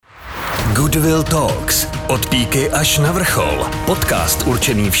Goodwill Talks. Od píky až na vrchol. Podcast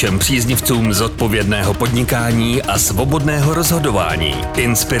určený všem příznivcům zodpovědného podnikání a svobodného rozhodování.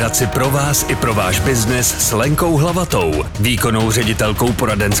 Inspiraci pro vás i pro váš biznes s Lenkou Hlavatou, výkonnou ředitelkou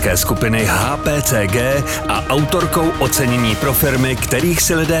poradenské skupiny HPCG a autorkou ocenění pro firmy, kterých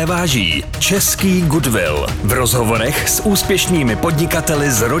si lidé váží. Český Goodwill. V rozhovorech s úspěšnými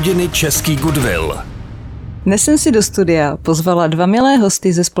podnikateli z rodiny Český Goodwill. Dnes jsem si do studia pozvala dva milé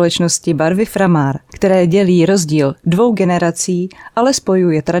hosty ze společnosti Barvy Framar, které dělí rozdíl 2 generací, ale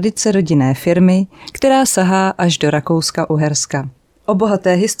spojuje tradice rodinné firmy, která sahá až do Rakouska-Uherska. O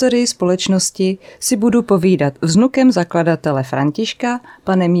bohaté historii společnosti si budu povídat s vnukem zakladatele Františka,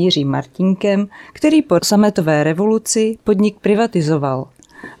 panem Jiřím Martínkem, který po sametové revoluci podnik privatizoval,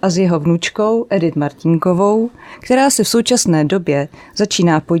 a s jeho vnučkou Edith Martínkovou, která se v současné době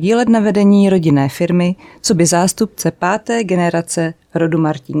začíná podílet na vedení rodinné firmy coby zástupce 5. generace rodu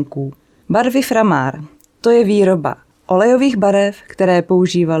Martínků. Barvy Framar, to je výroba olejových barev, které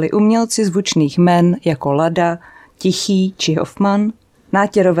používali umělci zvučných jmen jako Lada, Tichý či Hoffman,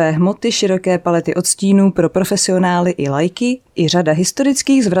 nátěrové hmoty široké palety odstínů pro profesionály i laiky, i řada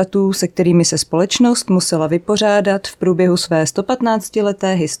historických zvratů, se kterými se společnost musela vypořádat v průběhu své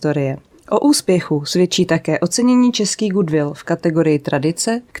 115leté historie. O úspěchu svědčí také ocenění Český Goodwill v kategorii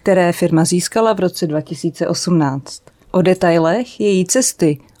tradice, které firma získala v roce 2018. O detailech její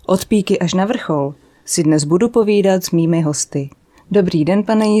cesty od píky až na vrchol si dnes budu povídat s mými hosty. Dobrý den,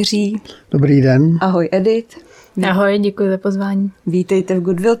 pane Jiří. Dobrý den. Ahoj, Edith. Ahoj, děkuji za pozvání. Vítejte v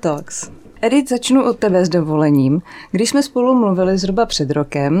Goodwill Talks. Edith, začnu od tebe s dovolením. Když jsme spolu mluvili zhruba před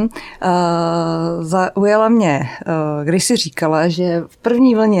rokem, zaujala mě, když jsi říkala, že v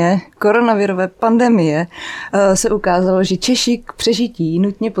první vlně koronavirové pandemie se ukázalo, že Češi k přežití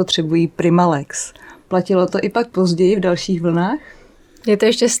nutně potřebují Primalex. Platilo to i pak později v dalších vlnách? Je to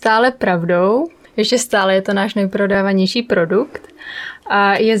ještě stále pravdou, ještě stále je to náš nejprodávanější produkt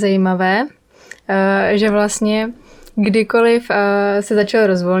a je zajímavé, že vlastně kdykoliv se začalo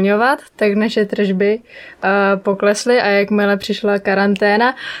rozvolňovat, tak naše tržby poklesly a jakmile přišla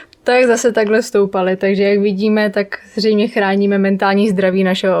karanténa, tak zase takhle stoupaly. Takže jak vidíme, tak zřejmě chráníme mentální zdraví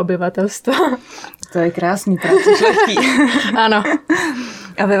našeho obyvatelstva. To je krásný práce šlechtí. Ano.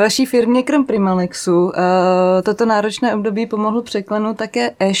 A ve vaší firmě krom Primalexu toto náročné období pomohl překlenout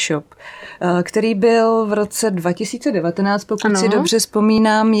také e-shop, který byl v roce 2019, pokud si dobře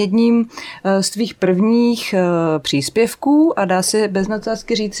vzpomínám, jedním z tvých prvních příspěvků a dá se bez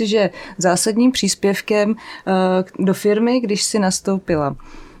nadsázky říci, že zásadním příspěvkem do firmy, když si nastoupila.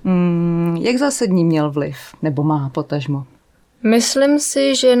 Jak zásadní měl vliv, nebo má potažmo? Myslím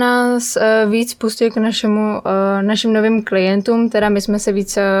si, že nás víc pustil k našim novým klientům, teda my jsme se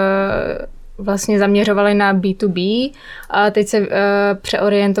víc vlastně zaměřovali na B2B a teď se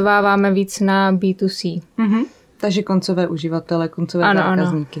přeorientováváme víc na B2C. Mm-hmm. Takže koncové uživatele, koncové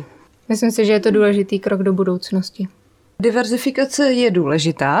zákazníky. Ano. Myslím si, že je to důležitý krok do budoucnosti. Diverzifikace je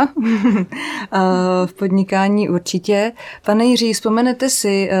důležitá v podnikání určitě. Pane Jiří, vzpomenete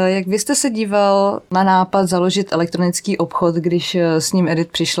si, jak vy jste se díval na nápad založit elektronický obchod, když s ním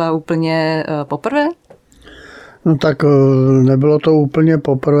Edith přišla úplně poprvé? No tak nebylo to úplně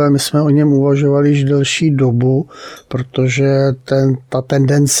poprvé, my jsme o něm uvažovali již delší dobu, protože ta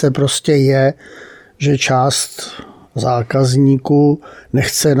tendence prostě je, že část zákazníků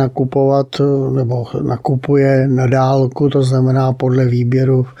nechce nakupovat nebo nakupuje na dálku, to znamená podle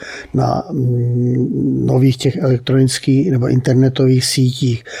výběru na nových těch elektronických nebo internetových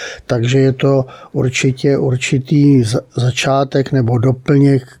sítích. Takže je to určitě určitý začátek nebo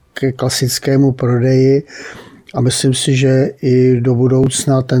doplněk ke klasickému prodeji. A myslím si, že i do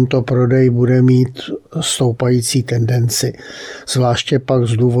budoucna tento prodej bude mít stoupající tendenci. Zvláště pak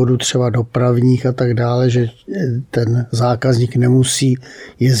z důvodu třeba dopravních a tak dále, že ten zákazník nemusí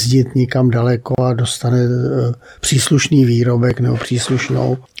jezdit nikam daleko a dostane příslušný výrobek nebo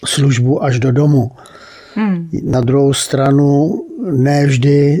příslušnou službu až do domu. Na druhou stranu ne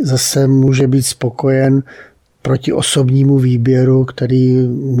vždy zase může být spokojen proti osobnímu výběru, který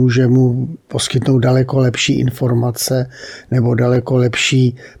může mu poskytnout daleko lepší informace nebo daleko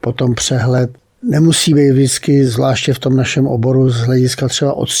lepší potom přehled. Nemusí být vždycky, zvláště v tom našem oboru, z hlediska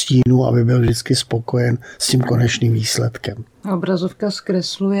třeba odstínu, aby byl vždycky spokojen s tím konečným výsledkem. Obrazovka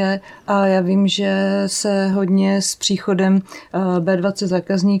zkresluje a já vím, že se hodně s příchodem B20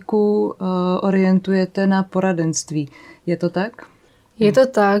 zákazníků orientujete na poradenství. Je to tak? Je to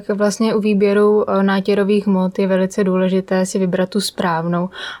tak, vlastně u výběru nátěrových hmot je velice důležité si vybrat tu správnou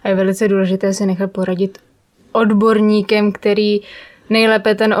a je velice důležité si nechat poradit odborníkem, který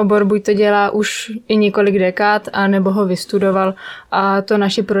nejlépe ten obor buď to dělá už i několik dekád, anebo ho vystudoval a to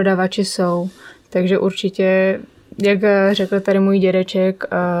naši prodavači jsou. Takže určitě, jak řekl tady můj dědeček,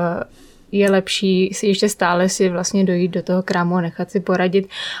 je lepší ještě stále si vlastně dojít do toho krámu a nechat si poradit.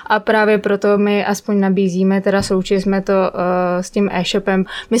 A právě proto my aspoň nabízíme, teda sloučili jsme to s tím e-shopem.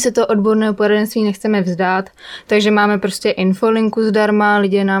 My se to odborného poradenství nechceme vzdát, takže máme prostě infolinku zdarma,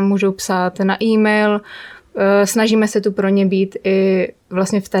 lidé nám můžou psát na e-mail, snažíme se tu pro ně být i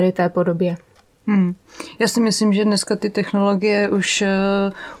vlastně v tady té podobě. Já si myslím, že dneska ty technologie už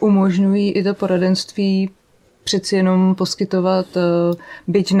umožňují i to poradenství přeci jenom poskytovat,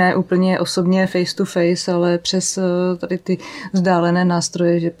 byť ne úplně osobně face to face, ale přes tady ty vzdálené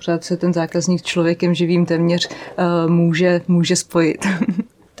nástroje, že pořád se ten zákazník s člověkem živým téměř může spojit.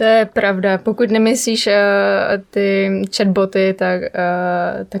 To je pravda. Pokud nemyslíš ty chatboty,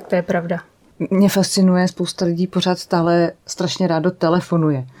 tak to je pravda. Mě fascinuje, spousta lidí pořád stále strašně rádo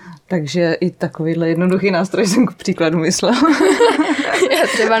telefonuje. Takže i takovýhle jednoduchý nástroj jsem k příkladu myslela. Já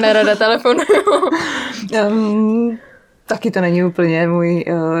třeba nerada telefonuju. Taky to není úplně můj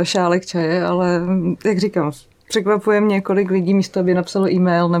šálek čaje, ale jak říkám, překvapuje mě, kolik lidí místo, aby napsalo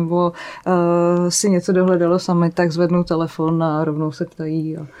e-mail nebo si něco dohledalo sami, tak zvednou telefon a rovnou se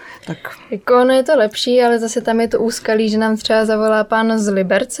ptají. A tak. Jako ono je to lepší, ale zase tam je to úskalí, že nám třeba zavolá pán z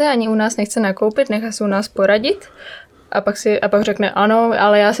Liberce, ani u nás nechce nakoupit, nechá se u nás poradit a pak řekne ano,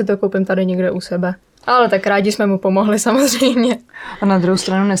 ale já si to koupím tady někde u sebe. Ale tak rádi jsme mu pomohli samozřejmě. A na druhou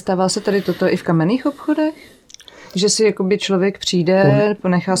stranu nestává se tady toto i v kamenných obchodech? Že si jakoby člověk přijde,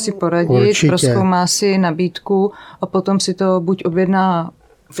 ponechá si poradit, prozkoumá si nabídku a potom si to buď objedná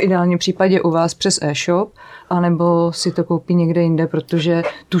v ideálním případě u vás přes e-shop, anebo si to koupí někde jinde, protože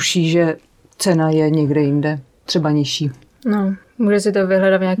tuší, že cena je někde jinde, třeba nižší. No, může si to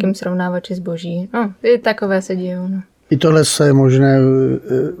vyhledat v nějakém srovnávači zboží. No, i takové se dějou. No. I tohle se je možné,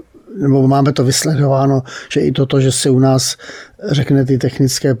 nebo máme to vysledováno, že i toto, že si u nás řekne ty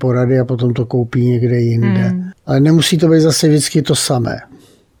technické porady a potom to koupí někde jinde. Ale nemusí to být zase vždycky to samé.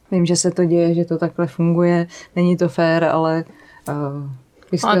 Vím, že se to děje, že to takhle funguje, není to fér, ale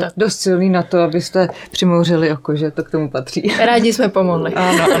vy jste dost silný na to, abyste přimouřili oko, že to k tomu patří. Rádi jsme pomohli.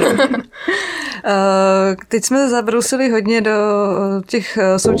 Ano. Teď jsme zabrousili hodně do těch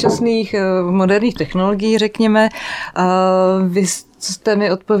současných moderních technologií, řekněme. Vy jste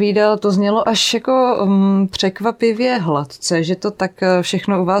mi odpovídal, to znělo až jako překvapivě hladce, že to tak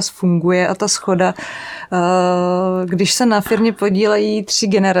všechno u vás funguje a ta shoda, když se na firmě podílejí 3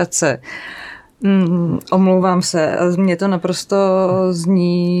 generace. Omlouvám se, mě to naprosto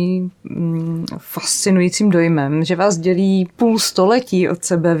zní fascinujícím dojmem, že vás dělí půl století od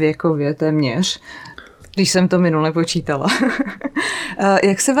sebe věkově téměř, když jsem to minule počítala.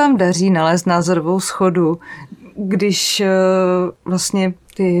 Jak se vám daří nalézt názorovou shodu, když vlastně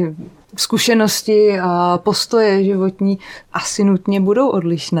ty zkušenosti a postoje životní asi nutně budou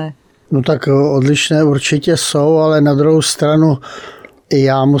odlišné? No tak odlišné určitě jsou, ale na druhou stranu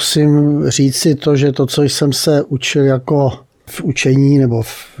já musím říct si to, že to, co jsem se učil jako v učení, nebo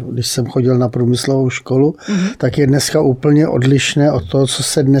když jsem chodil na průmyslovou školu, tak je dneska úplně odlišné od toho, co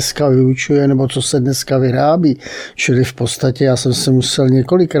se dneska vyučuje, nebo co se dneska vyrábí. Čili v podstatě já jsem se musel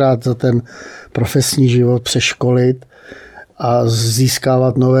několikrát za ten profesní život přeškolit a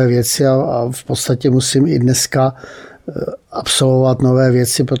získávat nové věci a v podstatě musím i dneska absolvovat nové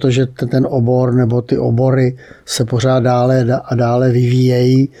věci, protože ten obor nebo ty obory se pořád dále a dále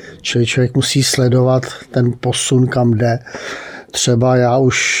vyvíjejí, čili člověk musí sledovat ten posun, kam jde. Třeba já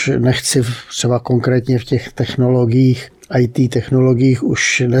už nechci třeba konkrétně v těch technologiích, IT technologiích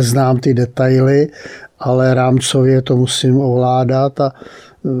už neznám ty detaily, ale rámcově to musím ovládat a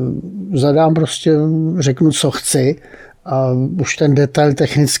zadám prostě, řeknu, co chci. A už ten detail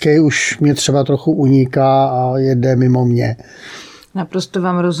technický už mě třeba trochu uniká a jede mimo mě. Naprosto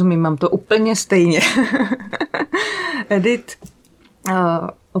vám rozumím, mám to úplně stejně. Edith,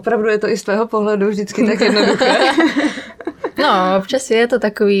 opravdu je to i z tvého pohledu vždycky tak jednoduché? No, občas je to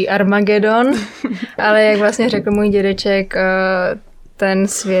takový Armagedon, ale jak vlastně řekl můj dědeček, ten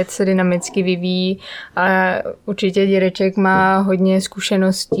svět se dynamicky vyvíjí a určitě dědeček má hodně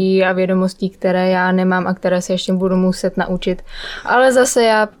zkušeností a vědomostí, které já nemám a které se ještě budu muset naučit. Ale zase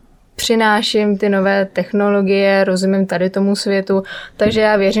já přináším ty nové technologie, rozumím tady tomu světu, takže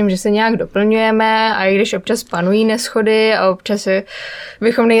já věřím, že se nějak doplňujeme a i když občas panují neshody a občas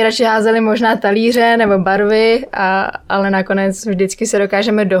bychom nejradši házeli možná talíře nebo barvy, ale nakonec vždycky se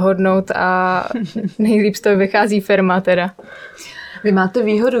dokážeme dohodnout a nejlíp z toho vychází firma teda. Vy máte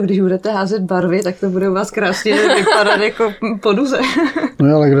výhodu, když budete házet barvy, tak to bude u vás krásně vypadat jako po duze.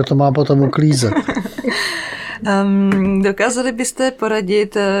 No ale kdo to má potom uklízet? Dokázali byste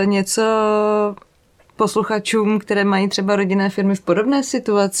poradit něco posluchačům, které mají třeba rodinné firmy v podobné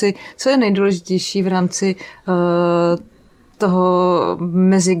situaci? Co je nejdůležitější v rámci toho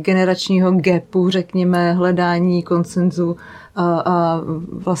mezigeneračního gapu, řekněme, hledání konsenzu a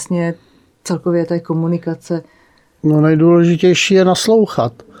vlastně celkově té komunikace? No nejdůležitější je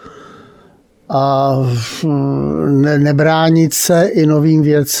naslouchat a nebránit se i novým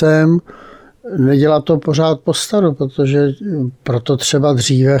věcem, nedělat to pořád po staru, protože proto třeba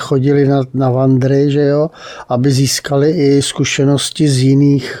dříve chodili na vandry, že jo, aby získali i zkušenosti z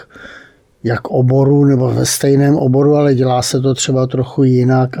jiných jak oborů nebo ve stejném oboru, ale dělá se to třeba trochu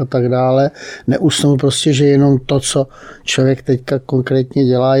jinak a tak dále. Neusnout prostě, že jenom to, co člověk teďka konkrétně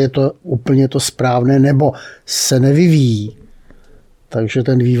dělá, je to úplně to správné, nebo se nevyvíjí. Takže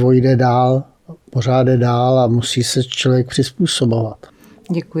ten vývoj jde dál, pořád jde dál a musí se člověk přizpůsobovat.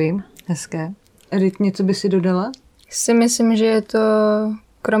 Děkuji, hezké. Edith, něco by si dodala? Si myslím, že je to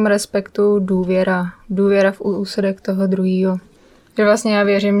krom respektu důvěra v úsudek toho druhého. Že vlastně já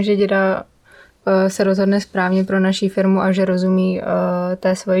věřím, že děda se rozhodne správně pro naší firmu a že rozumí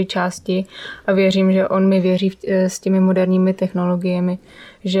té svojí části a věřím, že on mi věří s těmi moderními technologiemi,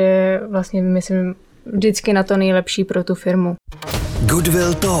 že vlastně myslím vždycky na to nejlepší pro tu firmu.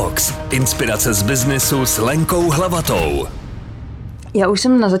 Goodwill Talks. Inspirace z biznesu s Lenkou Hlavatou. Já už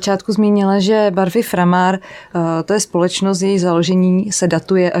jsem na začátku zmínila, že Barvy Framar, to je společnost, její založení se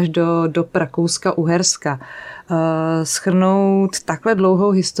datuje až do dob Rakouska-Uherska. Shrnout takhle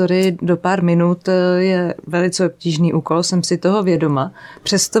dlouhou historii do pár minut je velice obtížný úkol, jsem si toho vědoma.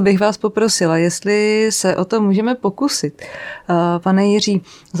 Přesto bych vás poprosila, jestli se o to můžeme pokusit. Pane Jiří,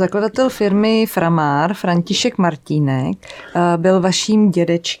 zakladatel firmy Framar, František Martínek, byl vaším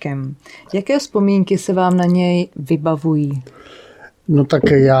dědečkem. Jaké vzpomínky se vám na něj vybavují? No tak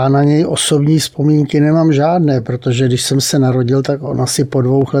já na něj osobní vzpomínky nemám žádné, protože když jsem se narodil, tak on asi po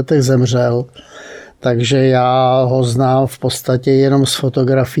 2 letech zemřel. Takže já ho znám v podstatě jenom z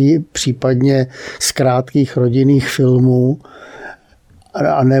fotografií, případně z krátkých rodinných filmů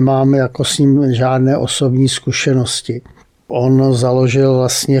a nemám jako s ním žádné osobní zkušenosti. On založil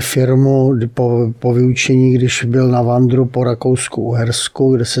vlastně firmu po vyučení, když byl na vandru po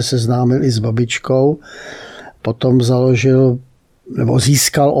Rakousku-Uhersku, kde se seznámil i s babičkou. Potom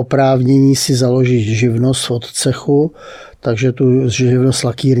získal oprávnění si založit živnost v odcechu, takže tu živnost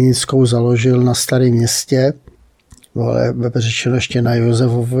lakírnickou založil na Starém Městě, řečeno ještě na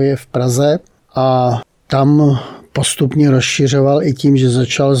Josefově v Praze, a tam postupně rozšiřoval i tím, že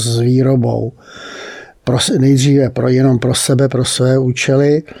začal s výrobou. Nejdříve jenom pro sebe, pro své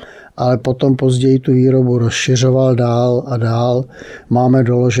účely, ale potom později tu výrobu rozšiřoval dál a dál. Máme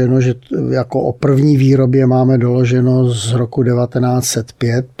doloženo, že jako o první výrobě máme doloženo z roku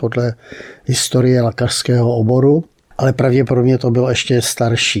 1905 podle historie lékařského oboru, ale pravděpodobně to bylo ještě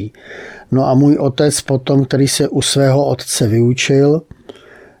starší. No a můj otec potom, který se u svého otce vyučil,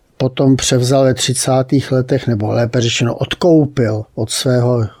 potom převzal ve 30. letech, nebo lépe řečeno odkoupil od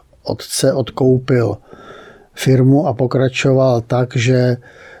svého otce, firmu a pokračoval tak, že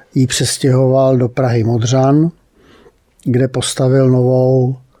ji přestěhoval do Prahy Modřan, kde postavil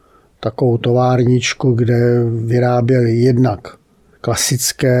novou takovou továrničku, kde vyráběli jednak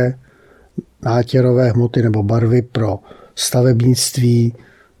klasické nátěrové hmoty nebo barvy pro stavebnictví,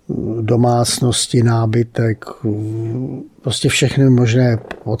 domácnosti, nábytek, prostě všechny možné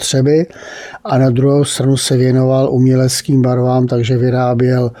potřeby. A na druhou stranu se věnoval uměleckým barvám, takže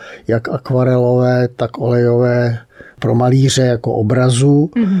vyráběl jak akvarelové, tak olejové pro malíře jako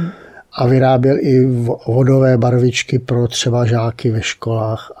obrazů a vyráběl i vodové barvičky pro třeba žáky ve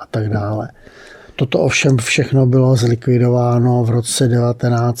školách a tak dále. Toto ovšem všechno bylo zlikvidováno v roce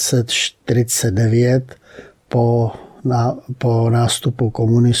 1949 po nástupu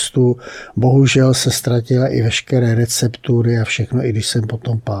komunistů. Bohužel se ztratily i veškeré receptury a všechno, i když jsem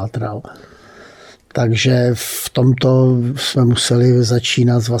potom pátral. Takže v tomto jsme museli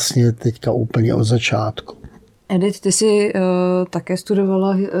začínat vlastně teďka úplně od začátku. Edith, ty jsi také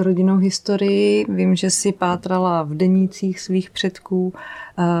studovala rodinnou historii, vím, že jsi pátrala v denících svých předků.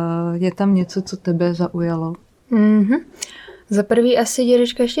 Je tam něco, co tebe zaujalo? Za prvý asi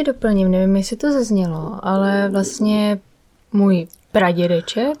dědečka ještě doplním, nevím, jestli to zaznělo, ale vlastně můj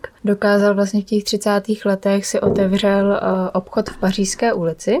pradědeček dokázal vlastně v těch 30. letech si otevřel obchod v Pařížské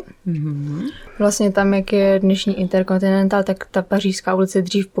ulici. Vlastně tam, jak je dnešní Intercontinental, tak ta Pařížská ulice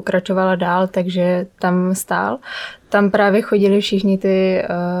dřív pokračovala dál, takže tam stál. Tam právě chodili všichni ty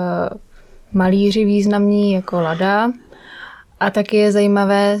malíři významní jako Lada. A taky je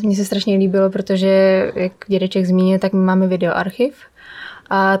zajímavé, mně se strašně líbilo, protože jak dědeček zmínil, tak my máme videoarchiv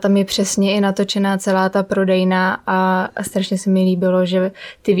a tam je přesně i natočená celá ta prodejna a strašně se mi líbilo, že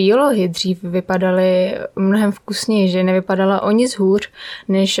ty výlohy dřív vypadaly mnohem vkusněji, že nevypadala o nic hůř,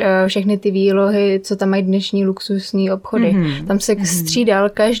 než všechny ty výlohy, co tam mají dnešní luxusní obchody. Tam se střídal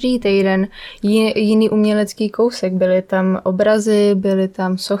každý týden jiný umělecký kousek. Byly tam obrazy, byly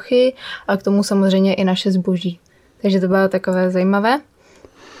tam sochy a k tomu samozřejmě i naše zboží. Takže to bylo takové zajímavé.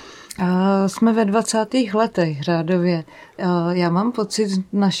 A jsme ve 20. letech řádově. Já mám pocit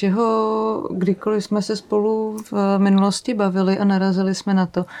našeho, kdykoliv jsme se spolu v minulosti bavili a narazili jsme na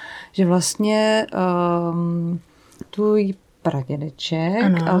to, že vlastně tvůj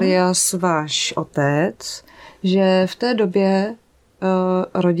pradědeček, alias váš otec, že v té době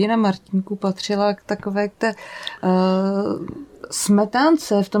rodina Martínků patřila k takové k té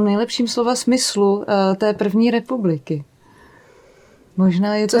smetánce v tom nejlepším slova smyslu té první republiky.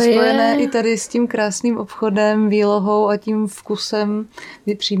 Možná je to spojené i tady s tím krásným obchodem, výlohou a tím vkusem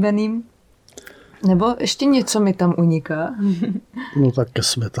vytříbeným? Nebo ještě něco mi tam uniká? No tak ke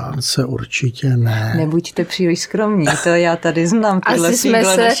smetánce určitě ne. Nebuďte příliš skromní, to já tady znám tyhle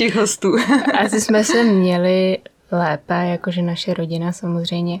sídla našich hostů. Asi jsme se měli lépe, jakože naše rodina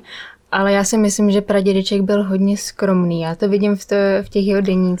samozřejmě. Ale já si myslím, že pradědeček byl hodně skromný. Já to vidím v těch jeho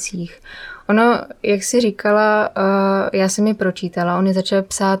denících. Ono, jak jsi říkala, já jsem ji pročítala, on ji začal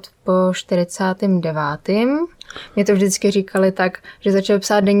psát po 49. Mě to vždycky říkali tak, že začal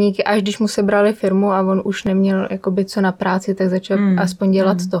psát deníky, až když mu sebrali firmu a on už neměl jakoby co na práci, tak začal aspoň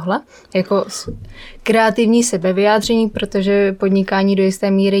dělat tohle. Jako kreativní sebevyjádření, protože podnikání do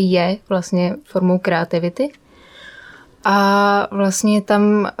jisté míry je vlastně formou kreativity. A vlastně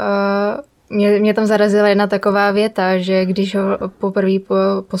tam mě tam zarazila jedna taková věta, že když ho poprvé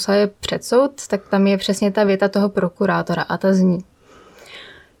poslali před soud, tak tam je přesně ta věta toho prokurátora a ta zní: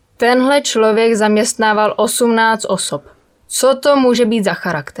 tenhle člověk zaměstnával 18 osob. Co to může být za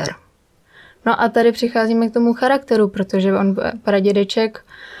charakter? No a tady přicházíme k tomu charakteru, protože on, pradědeček,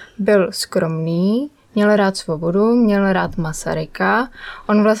 byl skromný, měl rád svobodu, měl rád Masaryka.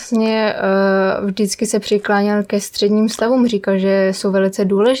 On vlastně vždycky se přikláněl ke středním stavům, říkal, že jsou velice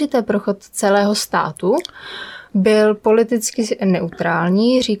důležité pro chod celého státu. Byl politicky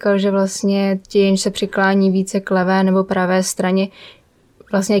neutrální, říkal, že vlastně ti, jenž se přiklání více k levé nebo pravé straně,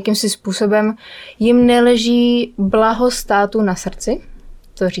 vlastně jakýmsi způsobem jim neleží blaho státu na srdci,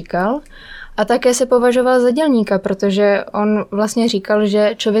 to říkal. A také se považoval za dělníka, protože on vlastně říkal,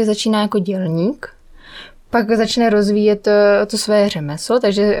 že člověk začíná jako dělník, pak začne rozvíjet to své řemeslo,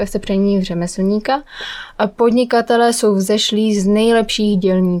 takže se přemění v řemeslníka a podnikatelé jsou vzešlí z nejlepších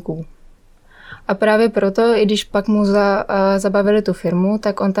dělníků. A právě proto, i když pak mu zabavili tu firmu,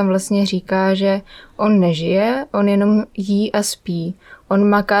 tak on tam vlastně říká, že on nežije, on jenom jí a spí. On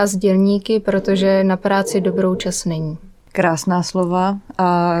maká s dělníky, protože na práci dobrou čas není. Krásná slova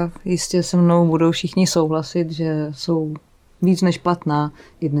a jistě se mnou budou všichni souhlasit, že jsou víc než platná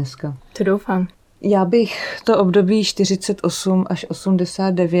i dneska. To doufám. Já bych to období 48 až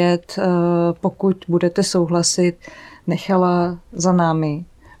 89, pokud budete souhlasit, nechala za námi,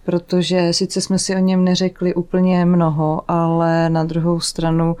 protože sice jsme si o něm neřekli úplně mnoho, ale na druhou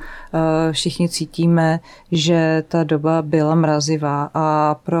stranu všichni cítíme, že ta doba byla mrazivá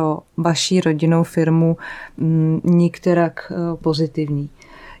a pro vaši rodinnou firmu nikterak pozitivní.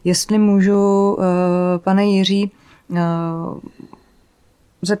 Jestli můžu, pane Jiří,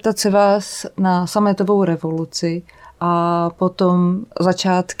 zeptat se vás na sametovou revoluci a potom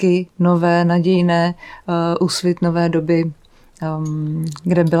začátky nové, nadějné, úsvit nové doby,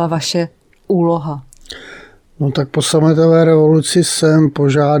 kde byla vaše úloha? No tak po sametové revoluci jsem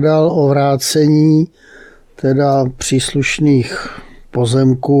požádal o vrácení teda příslušných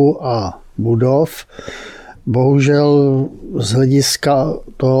pozemků a budov. Bohužel z hlediska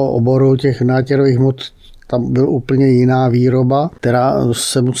toho oboru těch nátěrových hmot tam byl úplně jiná výroba, která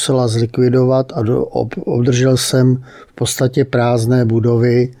se musela zlikvidovat a obdržel jsem v podstatě prázdné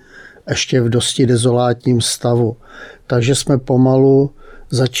budovy ještě v dosti dezolátním stavu. Takže jsme pomalu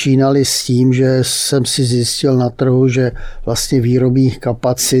začínali s tím, že jsem si zjistil na trhu, že vlastně výrobních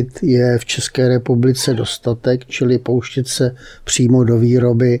kapacit je v České republice dostatek, čili pouštět se přímo do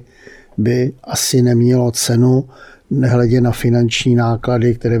výroby by asi nemělo cenu, nehledě na finanční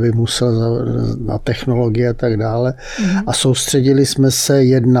náklady, které by musel na technologie a tak dále. A soustředili jsme se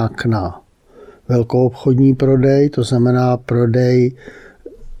jednak na velkoobchodní prodej, to znamená prodej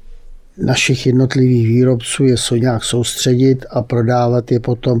našich jednotlivých výrobců, je nějak soustředit a prodávat je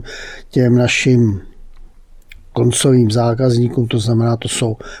potom těm našim koncovým zákazníkům, to znamená, to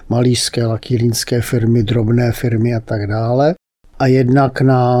jsou malířské, lakýrnické firmy, drobné firmy a tak dále. a jednak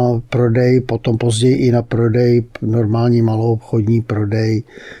na prodej, potom později i na prodej, normální maloobchodní prodej,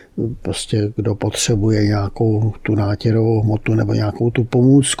 prostě kdo potřebuje nějakou tu nátěrovou hmotu nebo nějakou tu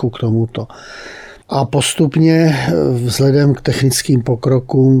pomůcku k tomuto. A postupně vzhledem k technickým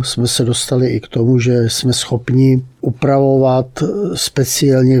pokrokům jsme se dostali i k tomu, že jsme schopni upravovat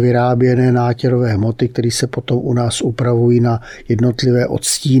speciálně vyráběné nátěrové hmoty, které se potom u nás upravují na jednotlivé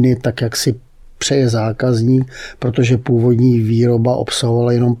odstíny, tak jak si přeje zákazník, protože původní výroba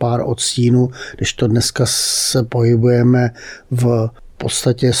obsahovala jenom pár odstínů, kdežto dneska se pohybujeme v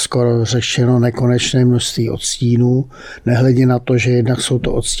podstatě skoro řešeno nekonečné množství odstínů, nehledě na to, že jednak jsou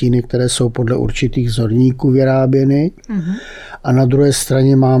to odstíny, které jsou podle určitých vzorníků vyráběny. A na druhé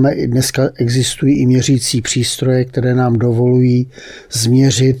straně máme i dneska existují i měřící přístroje, které nám dovolují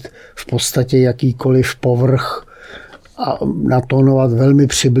změřit v podstatě jakýkoliv povrch a natónovat velmi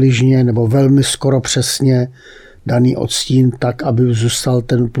přibližně nebo velmi skoro přesně daný odstín tak, aby zůstal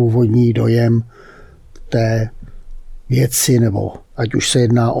ten původní dojem té věci, nebo ať už se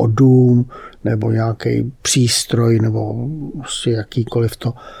jedná o dům, nebo nějaký přístroj, nebo prostě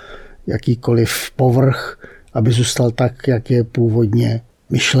jakýkoliv povrch, aby zůstal tak, jak je původně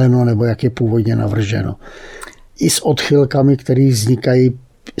myšleno, nebo jak je původně navrženo. I s odchylkami, které vznikají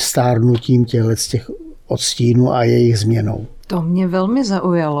stárnutím těch odstínů a jejich změnou. To mě velmi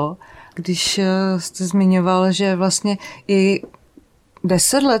zaujalo, když jste zmiňoval, že vlastně i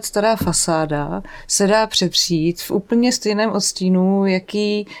 10 let stará fasáda se dá přepřít v úplně stejném odstínu,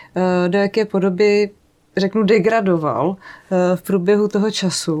 do jaké podoby, řeknu, degradoval v průběhu toho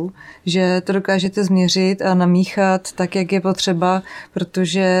času, že to dokážete změřit a namíchat tak, jak je potřeba,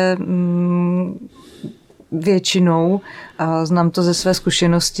 protože většinou, a znám to ze své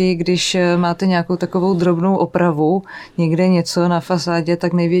zkušenosti, když máte nějakou takovou drobnou opravu, někde něco na fasádě,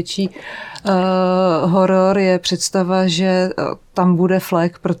 tak největší horor je představa, že tam bude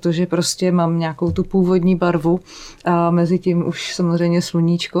flek, protože prostě mám nějakou tu původní barvu a mezi tím už samozřejmě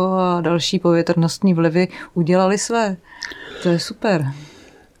sluníčko a další povětrnostní vlivy udělali své. To je super.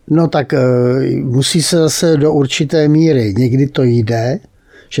 No tak musí se zase do určité míry. Někdy to jde,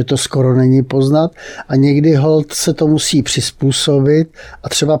 že to skoro není poznat a někdy holt se to musí přizpůsobit a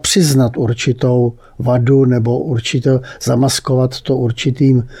třeba přiznat určitou vadu nebo zamaskovat to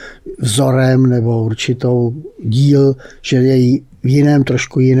určitým vzorem nebo určitou díl, že je v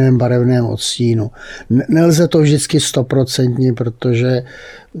trošku jiném barevném odstínu. Nelze to vždycky 100%, protože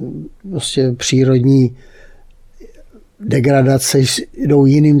prostě přírodní degradace jdou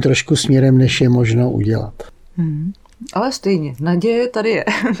jiným trošku směrem, než je možno udělat. Ale stejně, naděje tady je.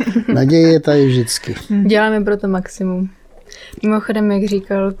 Naděje je tady vždycky. Děláme pro to maximum. Mimochodem, jak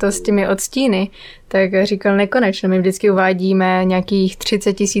říkal to s těmi odstíny, tak říkal nekonečno. My vždycky uvádíme nějakých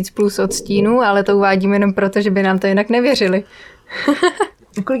 30 000 plus odstínů, ale to uvádíme jenom proto, že by nám to jinak nevěřili.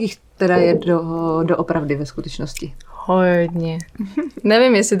 Kolik jich teda je do opravdy ve skutečnosti? Hodně.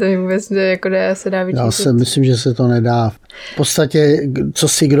 Nevím, jestli to vůbec se dá vyčíslit. Já si myslím, že se to nedá. V podstatě, co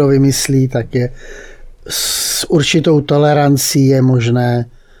si kdo vymyslí, tak je s určitou tolerancí je možné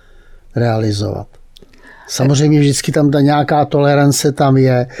realizovat. Samozřejmě vždycky tam ta nějaká tolerance tam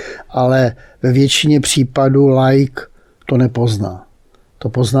je, ale ve většině případů laik to nepozná. To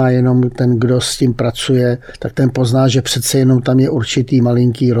pozná jenom ten, kdo s tím pracuje, tak ten pozná, že přece jenom tam je určitý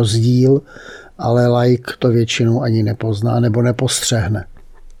malinký rozdíl, ale laik to většinou ani nepozná nebo nepostřehne.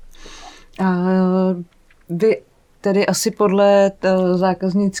 A vy tedy asi podle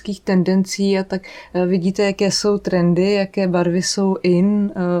zákaznických tendencí a tak vidíte, jaké jsou trendy, jaké barvy jsou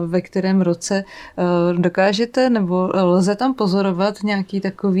in, ve kterém roce. Dokážete nebo lze tam pozorovat nějaký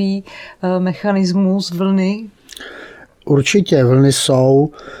takový mechanismus vlny? Určitě vlny jsou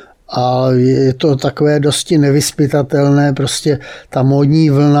a je to takové dosti nevyzpytatelné, prostě ta módní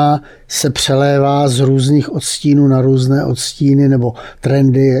vlna se přelévá z různých odstínů na různé odstíny nebo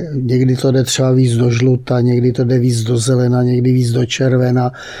trendy, někdy to jde třeba víc do žluta, někdy to jde víc do zelena, někdy víc do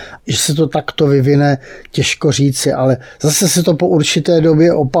červena. Že se to takto vyvine, těžko říci, ale zase se to po určité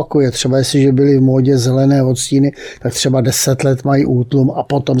době opakuje. Třeba jestliže byly v módě zelené odstíny, tak třeba 10 let mají útlum a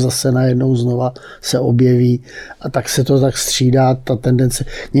potom zase najednou znova se objeví a tak se to tak střídá, ta tendence.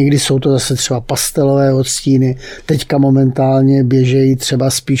 Někdy jsou to zase třeba pastelové odstíny, teďka momentálně běžejí třeba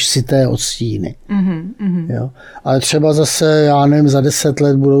spíš syté odstíny. Jo? Ale třeba zase, já nevím, za 10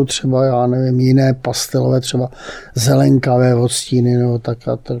 let budou třeba, já nevím, jiné pastelové, třeba zelenkavé odstíny, nebo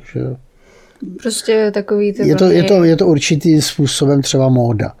takže... Prostě takový ty je to určitým způsobem třeba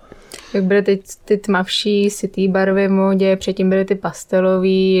móda. Jak byly ty tmavší, sytý barvy v módě, předtím byly ty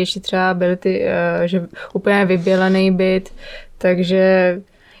pastelový, ještě třeba byly ty že úplně vybělený byt, takže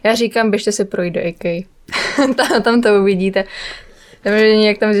já říkám, běžte se projít do IKEA. Tam to uvidíte.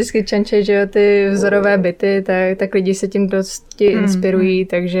 Jak tam vždycky čanče, že jo, ty vzorové byty, tak lidi se tím dosti inspirují,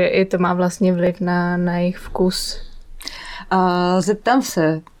 takže i to má vlastně vliv na jejich vkus. A zeptám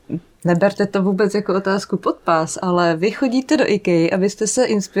se, neberte to vůbec jako otázku pod pás, ale vy chodíte do IKEA, abyste se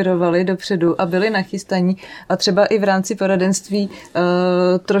inspirovali dopředu a byli nachystaní a třeba i v rámci poradenství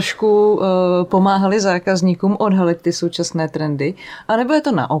trošku pomáhali zákazníkům odhalit ty současné trendy. A nebo je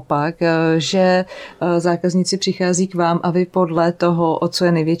to naopak, že zákazníci přichází k vám a vy podle toho, o co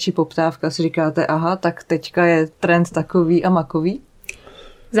je největší poptávka, si říkáte, aha, tak teďka je trend takový a makový?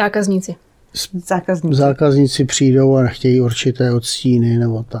 Zákazníci. Zákazníci přijdou a chtějí určité odstíny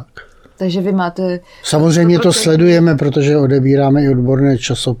nebo tak. Takže vy máte... Samozřejmě to sledujeme, protože odebíráme i odborné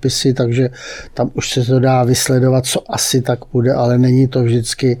časopisy, takže tam už se to dá vysledovat, co asi tak bude, ale není to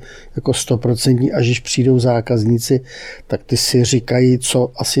vždycky jako 100%. Až když přijdou zákazníci, tak ty si říkají,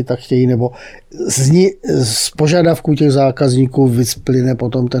 co asi tak chtějí, nebo z požadavků těch zákazníků vysplyne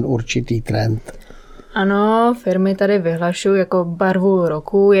potom ten určitý trend. Ano, firmy tady vyhlašují jako barvu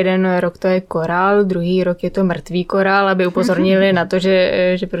roku. Jeden rok to je korál, druhý rok je to mrtvý korál, aby upozornili na to,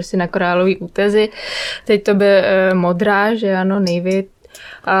 že prostě na korálový útezy. Teď to by modrá, že ano, nejvíc.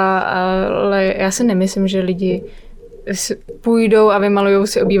 Ale já si nemyslím, že lidi půjdou a vymalujou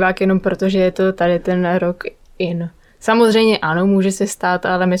si obývák jenom proto, že je to tady ten rok in. Samozřejmě ano, může se stát,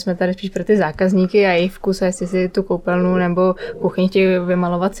 ale my jsme tady spíš pro ty zákazníky a jejich vkus, jestli si tu koupelnu nebo kuchyň chtějí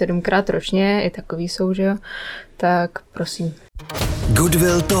vymalovat 7krát ročně, i takový jsou, že jo, tak prosím.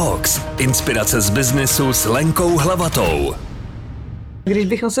 Goodwill Talks. Inspirace z biznesu s Lenkou Hlavatou. Když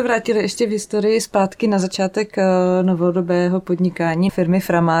bychom se vrátili ještě v historii zpátky na začátek novodobého podnikání firmy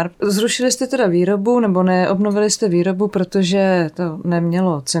Framar, zrušili jste teda výrobu nebo neobnovili jste výrobu, protože to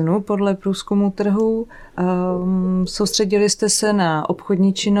nemělo cenu podle průzkumu trhu. Soustředili jste se na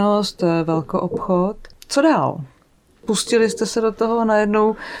obchodní činnost, velkoobchod. Co dál? Pustili jste se do toho,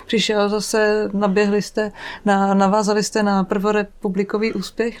 najednou přišel zase, naběhli jste, navázali jste na prvorepublikový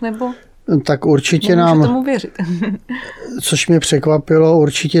úspěch, nebo? Tak určitě nemůžu tomu věřit. Což mě překvapilo,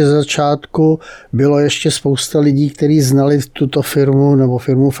 určitě z začátku bylo ještě spousta lidí, kteří znali tuto firmu nebo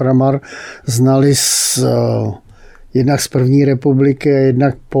firmu Framar, znali jednak z první republiky a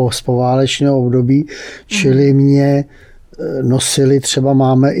jednak z poválečného období, čili mě nosili, třeba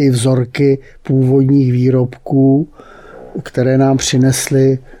máme i vzorky původních výrobků, které nám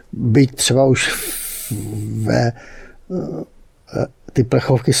přinesly, byť třeba už ty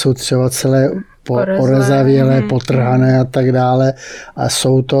plechovky jsou třeba celé porezavělé, potrhané a tak dále. A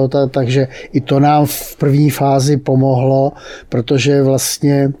jsou to, takže i to nám v první fázi pomohlo, protože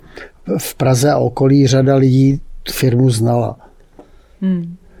vlastně v Praze a okolí řada lidí firmu znala.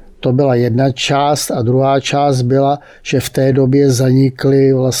 To byla jedna část a druhá část byla, že v té době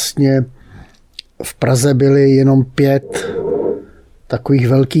zanikly vlastně v Praze byly jenom 5 takových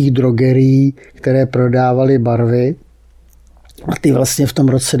velkých drogerií, které prodávaly barvy. A ty vlastně v tom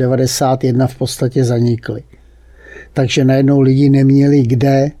roce 91 v podstatě zanikly. Takže najednou lidi neměli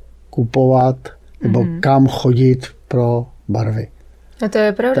kde kupovat nebo kam chodit pro barvy. A to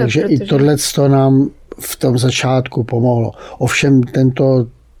je pravda. Takže i tohleto nám v tom začátku pomohlo. Ovšem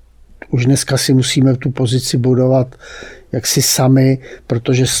už dneska si musíme tu pozici budovat jaksi sami,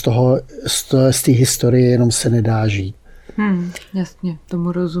 protože z té historie jenom se nedá žít. Jasně,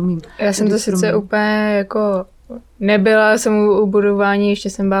 tomu rozumím. Já jsem to sice úplně jako nebyla jsem u budování, ještě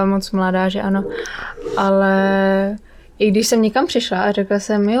jsem byla moc mladá, že ano, ale i když jsem někam přišla a řekla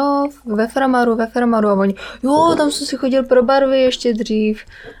jsem, jo, ve Framaru a oni, jo, tam jsem si chodil pro barvy ještě dřív.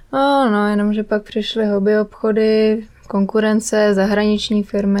 No, jenomže pak přišly hobby obchody, konkurence, zahraniční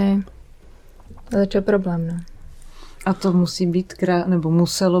firmy a začal problém, no. A to musí být nebo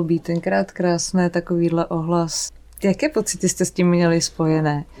muselo být tenkrát krásné takovýhle ohlas. Jaké pocity jste s tím měli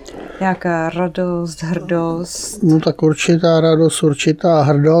spojené? Nějaká radost, hrdost? No tak určitá radost, určitá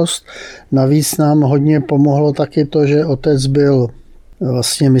hrdost. Navíc nám hodně pomohlo taky to, že otec byl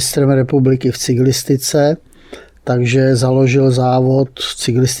vlastně mistrem republiky v cyklistice, takže založil závod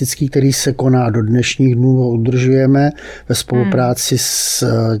cyklistický, který se koná do dnešních dnů, udržujeme ve spolupráci s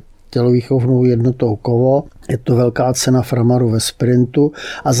tělovýchovnou jednotou Kovo. Je to velká cena Framaru ve sprintu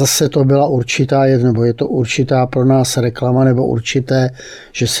a zase to byla určitá, nebo je to určitá pro nás reklama, nebo určité,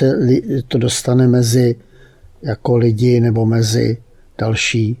 že se to dostane mezi jako lidi nebo mezi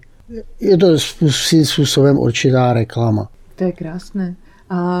další. Je to svým způsobem určitá reklama. To je krásné.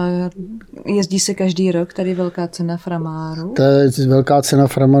 A jezdí se každý rok tady velká cena Framaru? Velká cena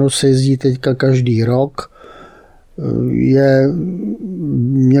Framaru se jezdí teďka každý rok.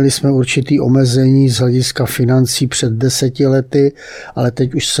 Měli jsme určitý omezení z hlediska financí před 10 lety, ale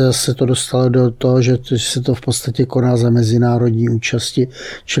teď už se to dostalo do toho, že se to v podstatě koná za mezinárodní účasti,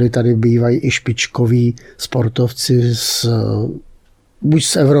 čili tady bývají i špičkoví sportovci buď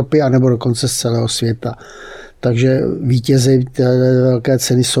z Evropy, anebo dokonce z celého světa. Takže vítězi té velké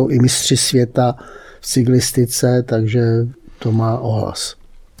ceny jsou i mistři světa v cyklistice, takže to má ohlas.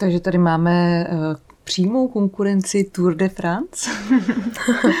 Takže tady máme přímou konkurenci Tour de France?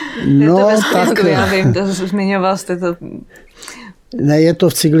 No, tak já vím, zmiňoval jste to. Ne, je to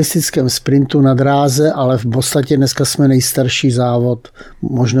v cyklistickém sprintu na dráze, ale v podstatě dneska jsme nejstarší závod,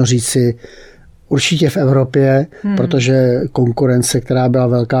 možno říci, určitě v Evropě, protože konkurence, která byla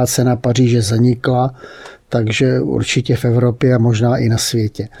velká cena Paříže, zanikla, takže určitě v Evropě a možná i na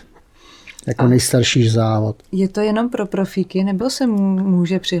světě. Jako nejstarší závod. Je to jenom pro profíky, nebo se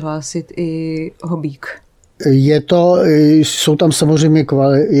může přihlásit i hobík? Jsou tam samozřejmě,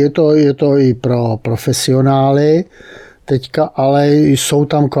 je to i pro profesionály teďka, ale jsou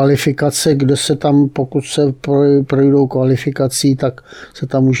tam kvalifikace, kde se tam, pokud se projdou kvalifikací, tak se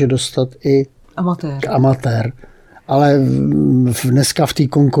tam může dostat i amatér. Ale dneska v té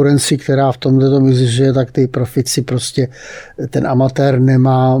konkurenci, která v tomto existuje, tak ty profici prostě ten amatér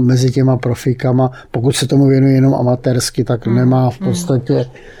nemá mezi těma profikama. Pokud se tomu věnuje jenom amatérsky, tak nemá v podstatě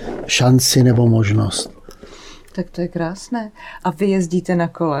šanci nebo možnost. Tak to je krásné. A vy jezdíte na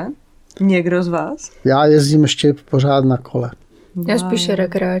kole? Někdo z vás? Já jezdím ještě pořád na kole. Já spíše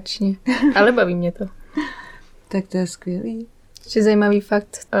rekreačně, ale baví mě to. Tak to je skvělý. Ještě zajímavý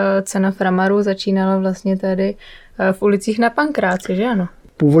fakt, cena Framaru začínala vlastně tady v ulicích na Pankráci, že ano?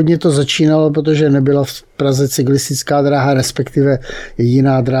 Původně to začínalo, protože nebyla v Praze cyklistická dráha, respektive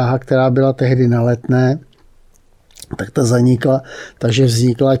jediná dráha, která byla tehdy na Letné, tak ta zanikla, takže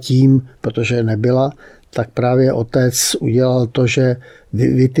vznikla tím, protože nebyla, tak právě otec udělal to, že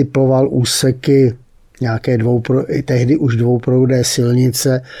vytipoval úseky nějaké tehdy už dvouproudé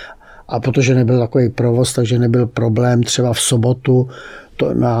silnice, a protože nebyl takový provoz, takže nebyl problém třeba v sobotu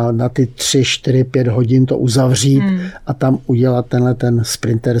na ty 3, 4, 5 hodin to uzavřít a tam udělat ten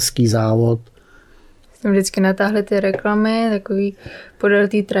sprinterský závod. Jsem vždycky natáhli ty reklamy, takový podél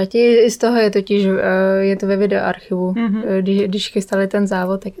té trati. I z toho je to ve videoarchivu. Když chystali ten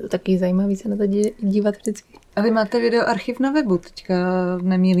závod, tak je to taky zajímavý se na to dívat vždycky. A vy máte videoarchiv na webu teďka,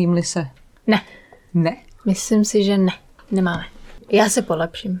 nemýlím-li se? Ne. Ne? Myslím si, že ne. Nemáme. Já se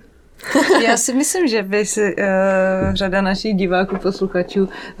polepším. Já si myslím, že by si řada našich diváků, posluchačů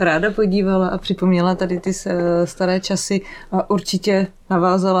ráda podívala a připomněla tady ty staré časy a určitě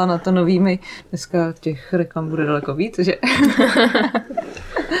navázala na to novými. Dneska těch reklam bude daleko víc, že?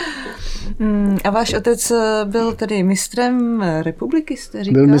 A váš otec byl tedy mistrem republiky, jste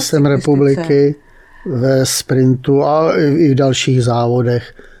říkal? Byl mistrem republiky ve sprintu a i v dalších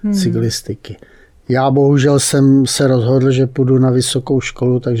závodech cyklistiky. Já bohužel jsem se rozhodl, že půjdu na vysokou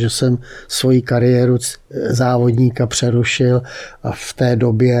školu, takže jsem svoji kariéru závodníka přerušil a v té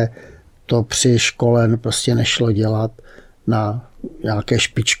době to při škole prostě nešlo dělat na nějaké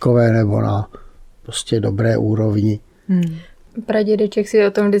špičkové nebo na prostě dobré úrovni. Pradědeček si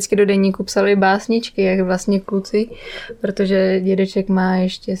o tom vždycky do deníku psali básničky, jak vlastně kluci, protože dědeček má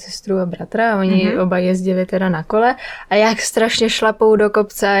ještě sestru a bratra a oni oba jezdili teda na kole a jak strašně šlapou do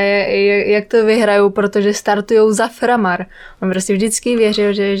kopce a jak to vyhrajou, protože startujou za Framar. On prostě vždycky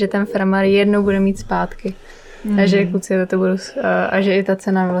věřil, že ten Framar jednou bude mít zpátky. A že kluci to budou, a že i ta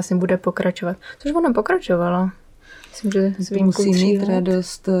cena vlastně bude pokračovat. Což ono pokračovalo. Myslím, že s výjimkou 3 let. Musí mít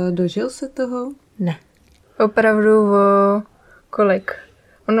radost. Dožil se toho? Ne. Opravdu o kolik?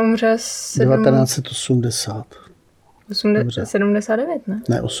 On umře 1980. 79, ne?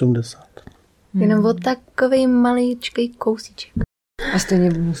 Ne, 80. Jenom o takovej maličkej kousíček. A stejně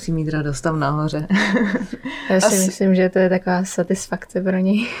musí mít radost tam nahoře. Já si myslím, že to je taková satisfakce pro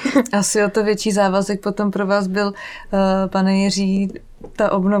něj. Asi o to větší závazek potom pro vás byl, pane Jiří,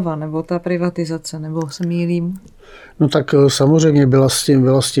 ta obnova nebo ta privatizace, nebo se mýlím? No tak samozřejmě byla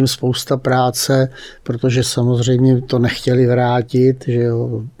s tím spousta práce, protože samozřejmě to nechtěli vrátit, že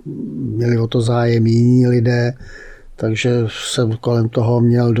jo, měli o to zájem jiní lidé, takže jsem kolem toho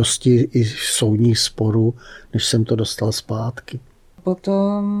měl dosti i soudních sporů, než jsem to dostal zpátky.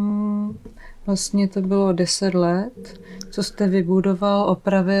 Potom vlastně to bylo 10 let, co jste vybudoval,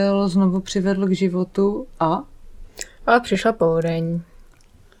 opravil, znovu přivedl k životu a? Ale přišla povodeň.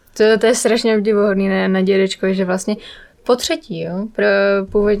 To je strašně obdivuhodný na dědečkovi, že vlastně po třetí, jo,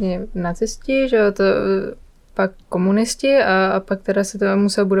 původně nacisti, že jo, to pak komunisti a pak teda se to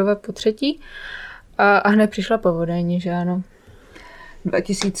musel budovat po třetí a hned přišla povodeň, že ano.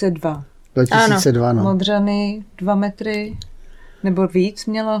 2002. 2002, no. Modřany 2 metry, nebo víc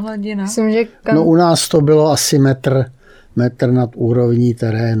měla hladina? Myslím, že No u nás to bylo asi metr nad úrovní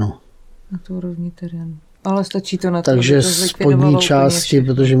terénu. Nad úrovní terénu. Ale stačí to na to, takže spodní části,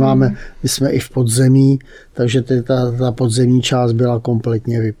 protože my jsme i v podzemí, takže ta podzemní část byla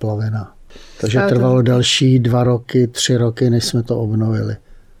kompletně vyplavená. Takže trvalo další 2 roky, 3 roky, než jsme to obnovili.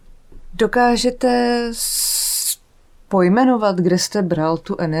 Dokážete pojmenovat, kde jste bral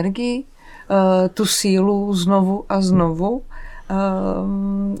tu energii, tu sílu znovu a znovu?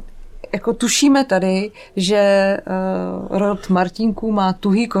 Jako tušíme tady, že rod Martínků má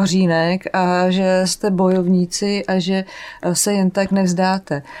tuhý kořínek a že jste bojovníci a že se jen tak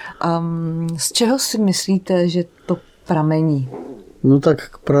nevzdáte. Z čeho si myslíte, že to pramení? No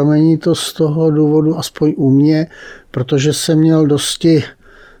tak pramení to z toho důvodu, aspoň u mě, protože jsem měl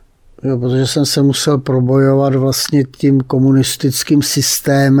protože jsem se musel probojovat vlastně tím komunistickým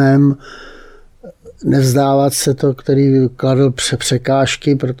systémem, nevzdávat se to, který kladl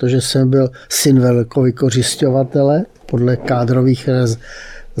překážky, protože jsem byl syn velkovykořisťovatele podle kádrových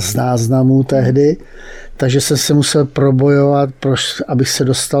záznamů tehdy, takže jsem se musel probojovat, abych se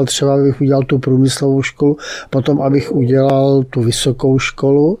dostal třeba, abych udělal tu průmyslovou školu, potom abych udělal tu vysokou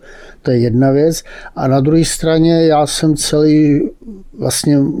školu, to je jedna věc. A na druhé straně já jsem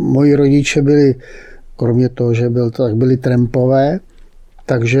vlastně moji rodiče byli, kromě toho, že byli trampové,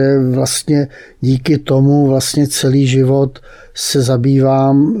 takže vlastně díky tomu vlastně celý život se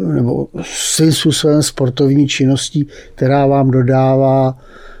zabývám nebo svým způsobem sportovní činností, která vám dodává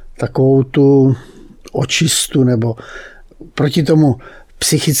takovou tu očistu nebo proti tomu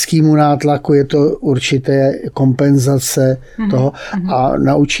psychickému nátlaku je to určité kompenzace toho a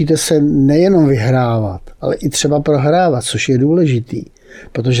naučíte se nejenom vyhrávat, ale i třeba prohrávat, což je důležitý,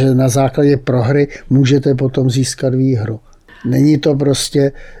 protože na základě prohry můžete potom získat výhru. Není to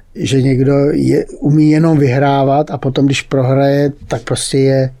prostě, že někdo umí jenom vyhrávat a potom, když prohraje, tak prostě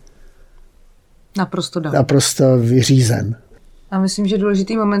je naprosto vyřízen. A myslím, že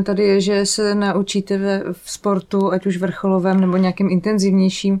důležitý moment tady je, že se naučíte v sportu, ať už vrcholovém nebo nějakým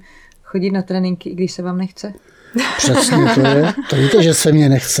intenzivnějším, chodit na tréninky, i když se vám nechce. Přesně to je. To víte, že se mě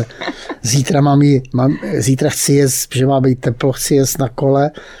nechce. Zítra chci jet, že má být teplo, chci jet na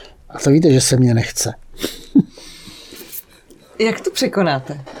kole a to víte, že se mě nechce. Jak to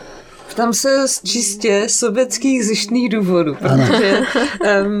překonáte? Tam se z čistě sobeckých zištných důvodů, protože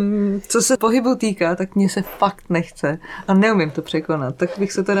co se pohybu týká, tak mě se fakt nechce a neumím to překonat, tak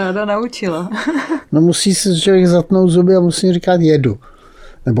bych se to ráda naučila. No musí se člověk zatnout zuby a musí říkat jedu,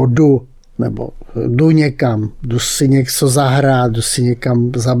 nebo jdu někam, jdu si něco zahrát, jdu si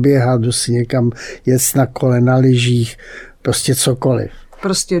někam zaběhat, jdu si někam jet na kole, na lyžích, prostě cokoliv.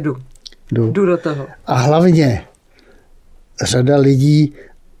 Prostě jdu do toho. A hlavně řada lidí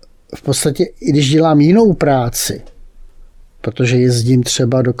v podstatě, i když dělám jinou práci, protože jezdím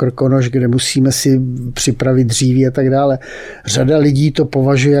třeba do Krkonoš, kde musíme si připravit dříví a tak dále, řada lidí to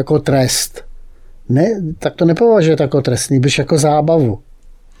považuje jako trest. Ne, tak to nepovažuje jako trest, nejbrž jako zábavu.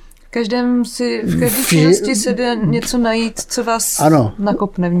 V každé činnosti se dá něco najít, co vás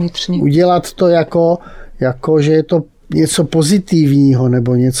nakopne vnitřně. Udělat to jako že je to něco pozitivního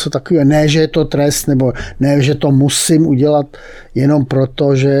nebo něco takového. Ne, že je to trest, nebo ne, že to musím udělat jenom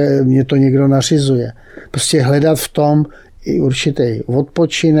proto, že mě to někdo nařizuje. Prostě hledat v tom i určitý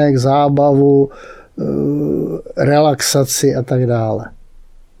odpočinek, zábavu, relaxaci a tak dále.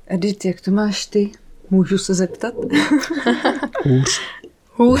 Edith, jak to máš ty? Můžu se zeptat?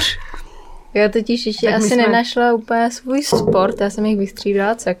 Hůř. Já totiž ještě asi nenašla úplně svůj sport, já jsem jich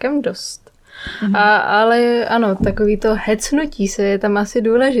vystřídala celkem dost. Ale ano, takový to hecnutí se je tam asi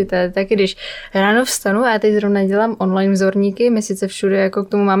důležité. Taky když ráno vstanu a já teď zrovna dělám online vzorníky, my sice všude jako k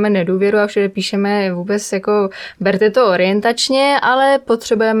tomu máme nedůvěru a všude píšeme vůbec jako berte to orientačně, ale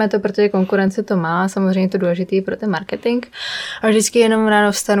potřebujeme to, protože konkurence to má, samozřejmě to důležitý pro ten marketing. A vždycky jenom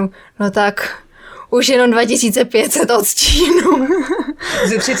ráno vstanu, no tak už jenom 2500 odstínů.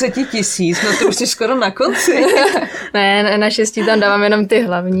 Ze 30 000, no to už jsi skoro na konci. Ne, na 6 tam dávám jenom ty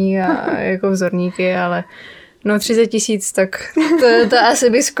hlavní a jako vzorníky, ale no 30 000, tak to asi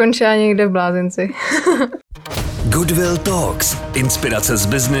by skončila někde v blázinci. Goodwill Talks. Inspirace z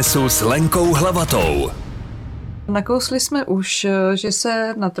biznesu s Lenkou Hlavatou. Nakousli jsme už, že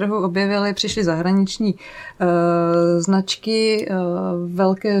se na trhu přišly zahraniční značky,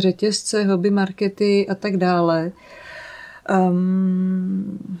 velké řetězce, hobby markety a tak dále.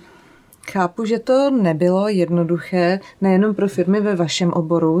 Chápu, že to nebylo jednoduché, nejenom pro firmy ve vašem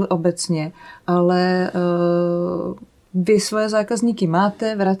oboru obecně, ale Vy svoje zákazníky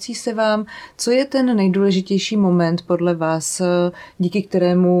máte, vrací se vám. Co je ten nejdůležitější moment podle vás, díky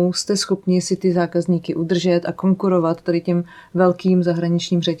kterému jste schopni si ty zákazníky udržet a konkurovat tady těm velkým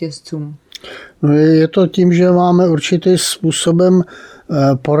zahraničním řetězcům? No je to tím, že máme určitým způsobem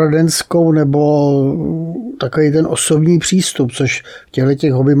poradenskou nebo takový ten osobní přístup, což v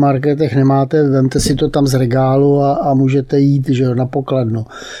těch hobby marketech nemáte, vemte si to tam z regálu a můžete jít, že na pokladnu.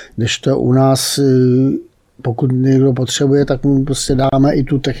 Kdežto u nás, pokud někdo potřebuje, tak mu prostě dáme i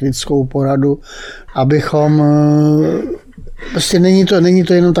tu technickou poradu, abychom prostě není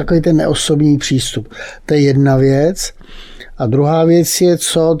to jenom takový ten neosobní přístup. To je jedna věc. A druhá věc je,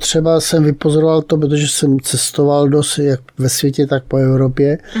 co třeba jsem vypozoroval to, protože jsem cestoval dost jak ve světě, tak po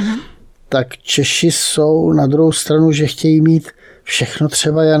Evropě, tak Češi jsou na druhou stranu, že chtějí mít všechno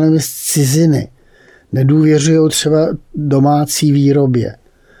třeba, já nevím, z ciziny. Nedůvěřují třeba domácí výrobě.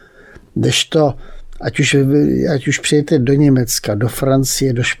 Kdežto, ať už přijete do Německa, do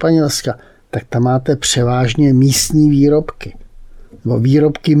Francie, do Španělska, tak tam máte převážně místní výrobky. Nebo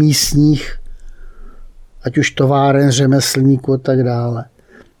výrobky místních, ať už továren, řemeslníků a tak dále.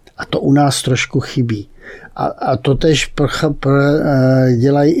 A to u nás trošku chybí. A to tež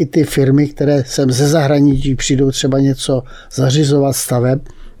dělají i ty firmy, které sem ze zahraničí přijdou třeba něco zařizovat staveb,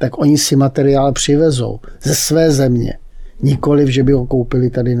 tak oni si materiál přivezou ze své země. Nikoliv, že by ho koupili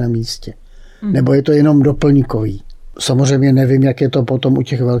tady na místě. Nebo je to jenom doplňkový. Samozřejmě nevím, jak je to potom u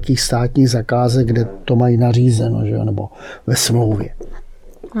těch velkých státních zakázek, kde to mají nařízeno, že? Nebo ve smlouvě.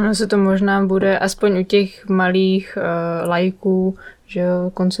 Ono se to možná bude, aspoň u těch malých lajků, že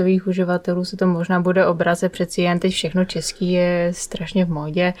jo, koncových uživatelů se to možná bude obrazet, přeci jen teď všechno český je strašně v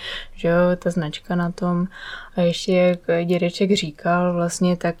módě, že jo, ta značka na tom. A ještě jak dědeček říkal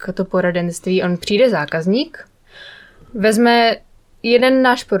vlastně, tak to poradenství, on přijde zákazník, vezme jeden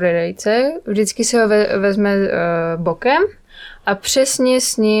náš prodejce, vždycky si ho vezme bokem a přesně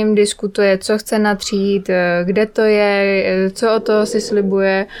s ním diskutuje, co chce natřít, kde to je, co o toho si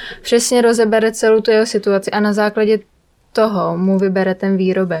slibuje, přesně rozebere celou tu jeho situaci a na základě toho mu vybere ten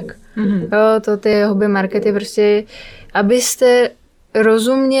výrobek. Jo, to ty hobby markety prostě, abyste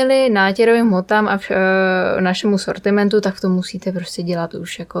rozuměli nátěrovým hmotám a našemu sortimentu, tak to musíte prostě dělat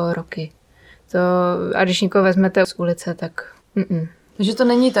už jako roky. A když někoho vezmete z ulice, tak Takže to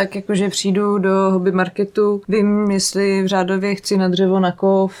není tak, jako že přijdu do hobby marketu, vím, jestli v řádově chci na dřevo, na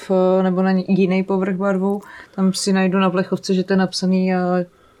kov nebo na jiný povrch barvu, tam si najdu na plechovce, že to je napsaný a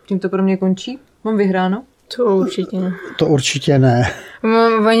tím to pro mě končí. Mám vyhráno? To určitě ne. To určitě ne.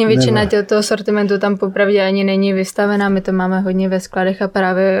 Oni většina toho sortimentu tam popravdě ani není vystavená, my to máme hodně ve skladech a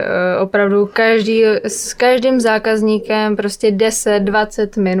právě opravdu s každým zákazníkem prostě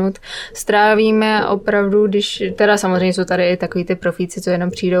 10-20 minut strávíme opravdu, když teda samozřejmě jsou tady i takový ty profíci, co jenom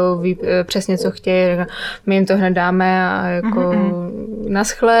přijdou, ví přesně co chtějí, my jim to hned dáme a jako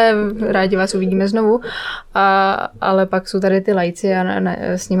naschle, rádi vás uvidíme znovu, ale pak jsou tady ty lajci a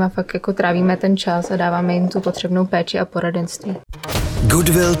s nima fakt jako trávíme ten čas a dáváme jim tu potřebnou péči a poradenství.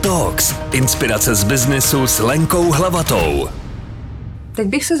 Goodwill Talks. Inspirace z biznesu s Lenkou Hlavatou. Teď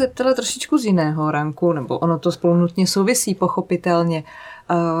bych se zeptala trošičku z jiného ranku, nebo ono to spolu nutně souvisí, pochopitelně.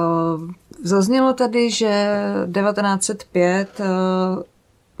 Zaznělo tady, že 1905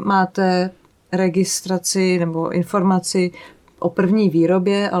 máte registraci nebo informaci o první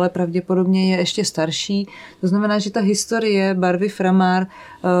výrobě, ale pravděpodobně je ještě starší. To znamená, že ta historie barvy Framar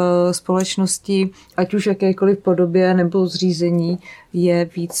společnosti, ať už jakékoliv podobě nebo zřízení, je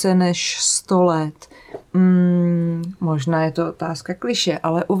více než 100 let. Možná je to otázka klišé,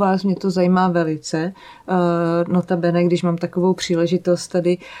 ale u vás mě to zajímá velice. Notabene, když mám takovou příležitost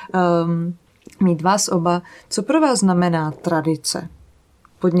tady mít vás oba. Co pro vás znamená tradice?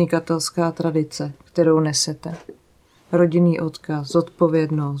 Podnikatelská tradice, kterou nesete? Rodinný odkaz,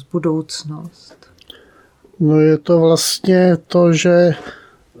 zodpovědnost, budoucnost? No je to vlastně to, že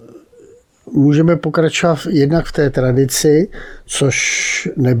můžeme pokračovat jednak v té tradici, což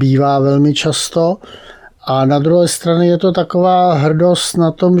nebývá velmi často. A na druhé straně je to taková hrdost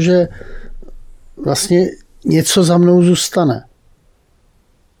na tom, že vlastně něco za mnou zůstane.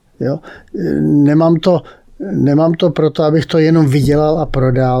 Jo? Nemám to proto, abych to jenom vydělal a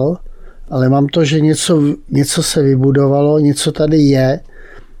prodal, ale mám to, že něco se vybudovalo, něco tady je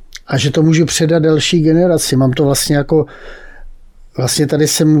a že to můžu předat další generaci. Mám to vlastně jako, vlastně tady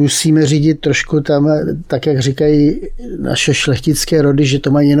se musíme řídit trošku tam, tak jak říkají naše šlechtické rody, že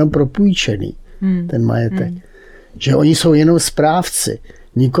to mají jenom propůjčený, ten majetek. Že oni jsou jenom správci,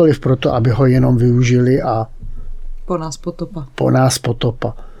 nikoliv proto, aby ho jenom využili a po nás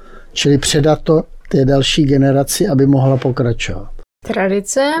potopa. Čili předat to té další generaci, aby mohla pokračovat.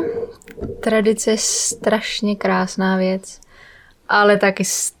 Tradice je strašně krásná věc, ale taky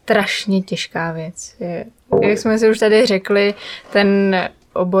strašně těžká věc. Jak jsme si už tady řekli, ten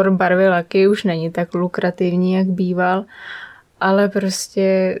obor barvy laky už není tak lukrativní, jak býval, ale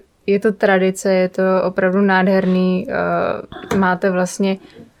prostě je to tradice, je to opravdu nádherný. Máte vlastně,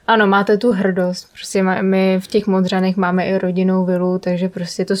 ano, máte tu hrdost. Prostě my v těch Modřanech máme i rodinnou vilu, takže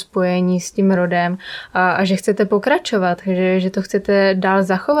prostě to spojení s tím rodem a že chcete pokračovat, že to chcete dál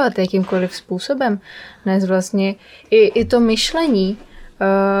zachovat jakýmkoliv způsobem. Dnes vlastně i to myšlení,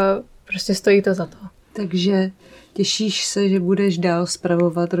 prostě stojí to za to. Takže těšíš se, že budeš dál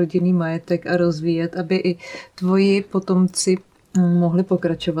spravovat rodinný majetek a rozvíjet, aby i tvoji potomci mohli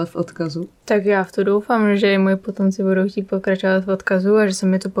pokračovat v odkazu? Tak já v to doufám, že moji potomci budou chtít pokračovat v odkazu a že se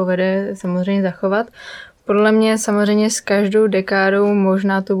mi to povede samozřejmě zachovat. Podle mě samozřejmě s každou dekádou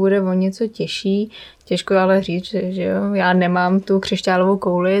možná to bude o něco těžší. Těžko ale říct, že jo, já nemám tu křišťálovou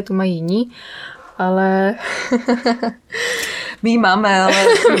kouli, tu mají jiní, ale... My ji máme, ale...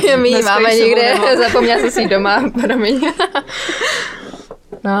 My ji máme někde, zapomněla jsem si ji doma, promiň.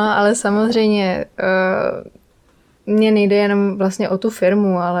 No, ale samozřejmě... Mně nejde jenom vlastně o tu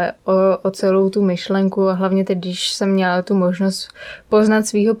firmu, ale o celou tu myšlenku a hlavně teď, když jsem měla tu možnost poznat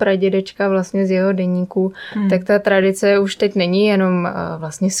svého pradědečka vlastně z jeho deníku, tak ta tradice už teď není jenom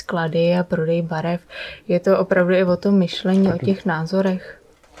vlastně sklady a prodej barev. Je to opravdu i o tom myšlení, o těch názorech,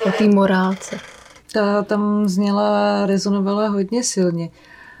 o té morálce. Ta tam zněla, rezonovala hodně silně.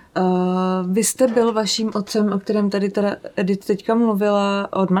 Vy jste byl vaším otcem, o kterém tady teda Edith teďka mluvila,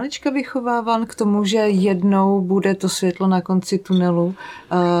 od malička vychováván k tomu, že jednou bude to světlo na konci tunelu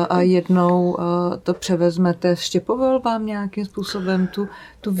a jednou to převezmete. Vštěpoval vám nějakým způsobem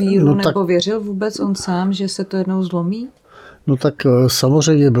tu víru, nebo věřil vůbec on sám, že se to jednou zlomí? No tak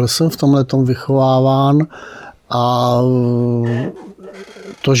samozřejmě byl jsem v tomhletom vychováván a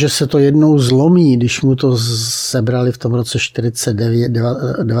to, že se to jednou zlomí, když mu to sebrali v tom roce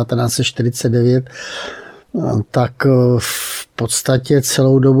 1949, tak v podstatě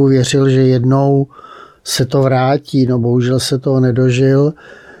celou dobu věřil, že jednou se to vrátí, no bohužel se toho nedožil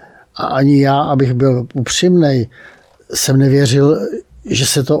a ani já, abych byl upřímnej, jsem nevěřil, že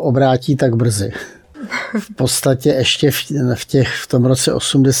se to obrátí tak brzy. V podstatě ještě v tom roce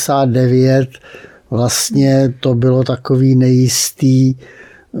 89 vlastně to bylo takový nejistý,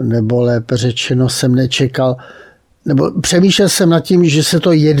 nebo lépe řečeno jsem nečekal, nebo přemýšlel jsem nad tím, že se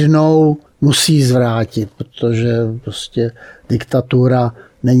to jednou musí zvrátit, protože prostě diktatura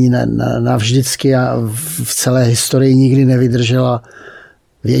není navždycky a v celé historii nikdy nevydržela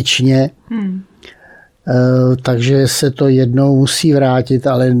věčně. Takže se to jednou musí vrátit,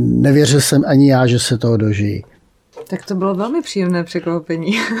 ale nevěřil jsem ani já, že se toho dožijí. Tak to bylo velmi příjemné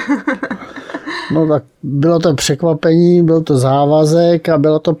překvapení. No tak bylo to překvapení, byl to závazek a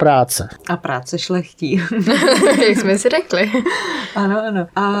byla to práce. A práce šlechtí. Jak jsme si řekli. Ano, ano.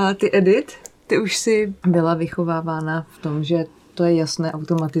 A ty, Edith, ty už si byla vychovávána v tom, že to je jasné,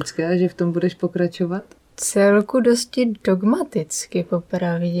 automatické, že v tom budeš pokračovat? Celku dosti dogmaticky,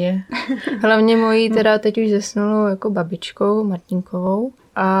 popravdě. Hlavně mojí teda teď už zesnulou jako babičkou Martinkovou.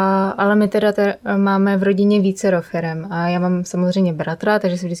 Ale my teda máme v rodině vícero firem a já mám samozřejmě bratra,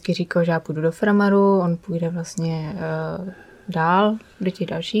 takže si vždycky říkal, že já půjdu do Framaru, on půjde vlastně dál do těch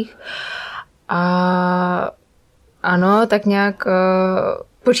dalších. A ano, tak nějak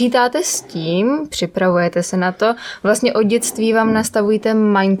počítáte s tím, připravujete se na to, vlastně od dětství vám nastavují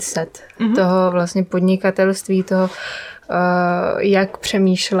ten mindset toho vlastně podnikatelství, toho jak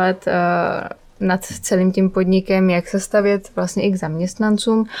přemýšlet nad celým tím podnikem, jak se stavět vlastně i k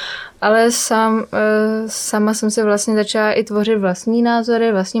zaměstnancům, ale sama jsem se vlastně začala i tvořit vlastní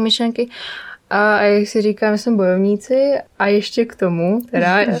názory, vlastní myšlenky a jak si říkám, jsme bojovníci a ještě k tomu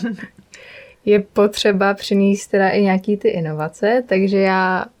teda je potřeba přinést teda i nějaký ty inovace, takže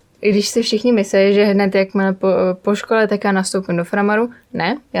já, i když si všichni myslí, že hned jakmile po škole, tak já nastoupím do Framaru,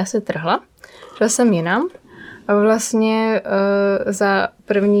 ne, já se trhla, šla jsem jinam a vlastně za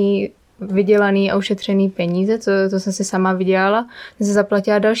první vydělaný a ušetřený peníze, to jsem si sama vydělala, jsem se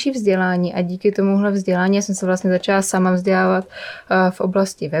zaplatila další vzdělání a díky tomuhle vzdělání jsem se vlastně začala sama vzdělávat v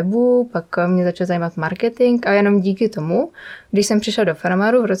oblasti webu, pak mě začal zajímat marketing a jenom díky tomu, když jsem přišla do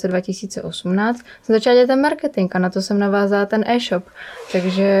Framaru v roce 2018, jsem začala dělat ten marketing a na to jsem navázala ten e-shop.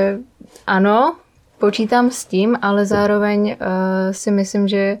 Takže ano, počítám s tím, ale zároveň si myslím,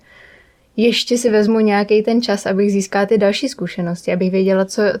 že ještě si vezmu nějaký ten čas, abych získala ty další zkušenosti, abych věděla,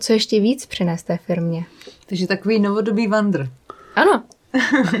 co ještě víc přinést té firmě. Takže takový novodobý vandr. Ano.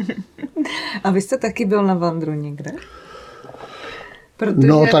 A vy jste taky byl na vandru někde? Protože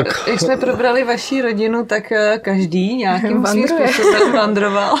jak jsme probrali vaši rodinu, tak každý nějakým svým způsobem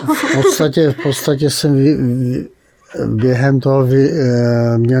vandroval. V podstatě jsem během toho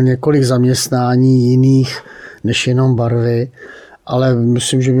měl několik zaměstnání jiných než jenom barvy, ale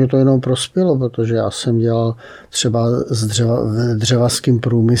myslím, že mě to jenom prospělo, protože já jsem dělal třeba v dřevařském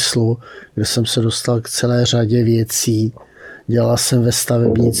průmyslu, kde jsem se dostal k celé řadě věcí. Dělal jsem ve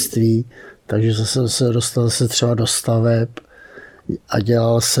stavebnictví, takže jsem se dostal třeba do staveb a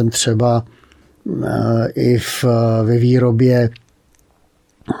dělal jsem třeba i ve výrobě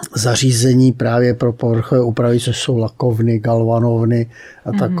zařízení právě pro povrchové úpravy, což jsou lakovny, galvanovny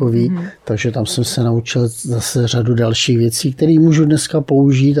a takový. Takže tam jsem se naučil zase řadu dalších věcí, které můžu dneska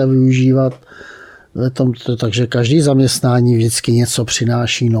použít a využívat. Takže každý zaměstnání vždycky něco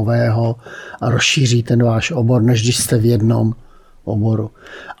přináší nového a rozšíří ten váš obor, než když jste v jednom oboru.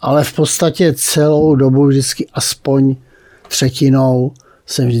 Ale v podstatě celou dobu vždycky aspoň třetinou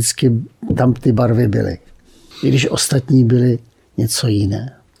jsem vždycky tam ty barvy byly. I když ostatní byly něco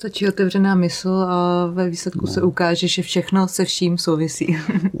jiné. Stačí otevřená mysl a ve výsledku se ukáže, že všechno se vším souvisí.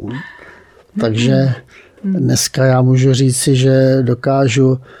 Takže dneska já můžu říci, že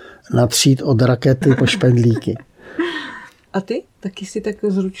dokážu natřít od rakety po špendlíky. A ty? Taky jsi tak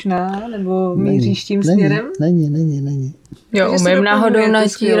zručná? Nebo míříš tím směrem? Není. Jo, umím náhodou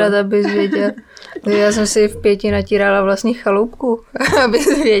natírat, abys věděl. Já jsem si v 5 natírala vlastní chaloupku,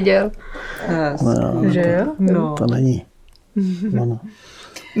 abys věděl. Že jo? No. To není. No.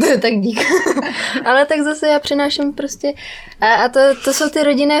 Tak dík. Ale tak zase já přináším prostě... A to jsou ty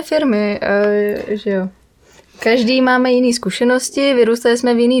rodinné firmy, že jo. Každý máme jiné zkušenosti, vyrůstali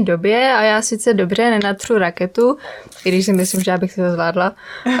jsme v jiné době a já sice dobře nenatřu raketu, i když si myslím, že já bych si to zvládla.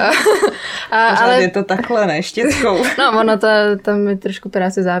 Ale je to takhle, ne, štětkou. No, ono tam je trošku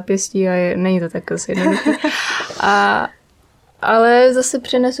práce zápěstí a není to tak asi jednoduché. Ale zase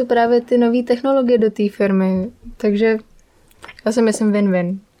přinesu právě ty nové technologie do té firmy, takže já si myslím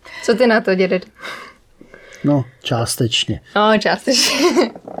win-win. Co ty na to, dědek? No, částečně.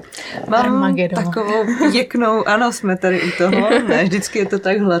 Mám takovou pěknou, ano, jsme tady u toho, ne, vždycky je to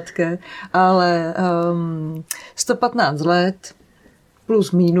tak hladké, ale 115 let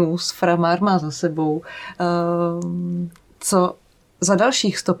plus minus Framar má za sebou. Co za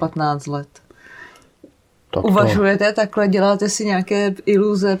dalších 115 let? Uvažujete takhle, děláte si nějaké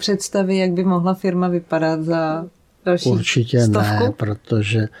iluze, představy, jak by mohla firma vypadat za další Určitě 100? Ne,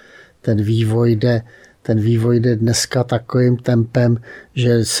 protože ten vývoj jde dneska takovým tempem,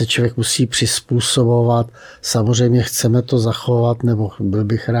 že se člověk musí přizpůsobovat. Samozřejmě chceme to zachovat, nebo byl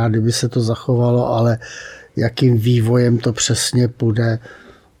bych rád, kdyby se to zachovalo, ale jakým vývojem to přesně půjde,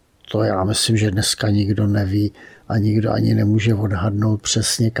 to já myslím, že dneska nikdo neví a nikdo ani nemůže odhadnout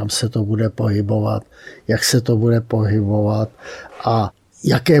přesně, kam se to bude pohybovat, jak se to bude pohybovat a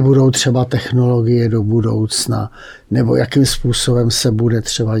jaké budou třeba technologie do budoucna, nebo jakým způsobem se bude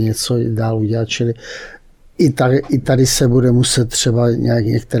třeba něco dál udělat. Čili i tady se bude muset třeba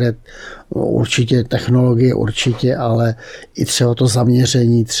některé určitě technologie, ale i třeba to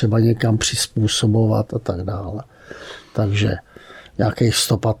zaměření třeba někam přizpůsobovat a tak dále. Takže nějakých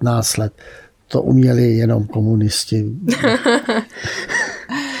 115 let to uměli jenom komunisti.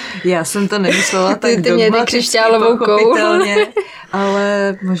 Já jsem to nemyslela tak ty měli křišťálovou kouli.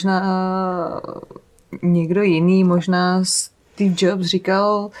 Ale možná někdo jiný, možná Steve Jobs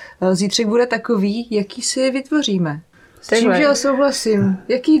říkal, zítřek bude takový, jaký si je vytvoříme. S čím, že já souhlasím.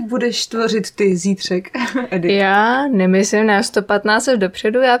 Jaký budeš tvořit ty zítřek, Edith? Já nemyslím na 115 let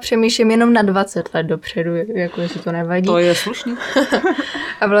dopředu, já přemýšlím jenom na 20 let dopředu, jako jestli to nevadí. To je slušný.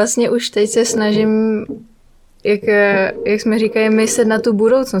 A vlastně už teď se snažím, jak jsme říkali, myslet na tu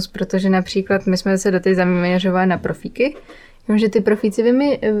budoucnost, protože například my jsme se doteď zaměřovali na profíky, že ty profíci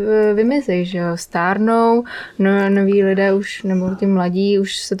vymizejí, že jo, stárnou, noví lidé už, nebo ty mladí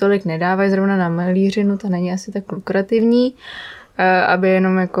už se tolik nedávají zrovna na malířinu, ta není asi tak lukrativní, aby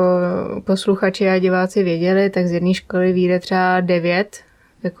jenom jako posluchači a diváci věděli, tak z jedné školy vyjde třeba 9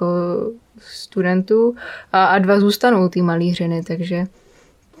 jako studentů a 2 zůstanou ty malířiny, takže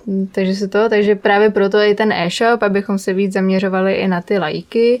právě proto je ten e-shop, abychom se víc zaměřovali i na ty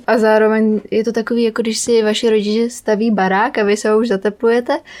lajky. A zároveň je to takový, jako když si vaši rodiče staví barák a vy se ho už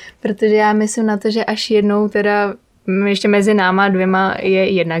zateplujete, protože já myslím na to, že až jednou teda ještě mezi náma 2 je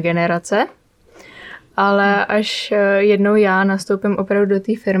jedna generace, ale až jednou já nastoupím opravdu do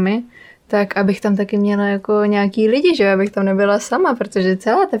té firmy, tak abych tam taky měla jako nějaký lidi, že abych tam nebyla sama, protože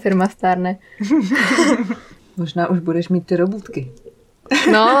celá ta firma stárne. Možná už budeš mít ty robotky.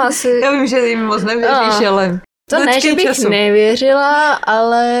 No, asi... Já vím, že jim moc nevěříš, ale To ne, že bych nevěřila,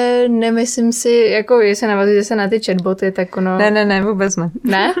 ale nemyslím si, jako jestli navazujete se na ty chatboty, tak ono... Ne, vůbec ne.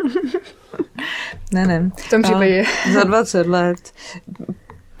 Ne? Ne. V tom případě. Za 20 let.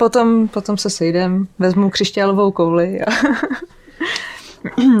 Potom se sejdem, vezmu křišťálovou kouli a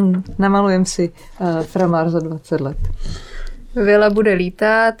namalujem si Framar za 20 let. Vila bude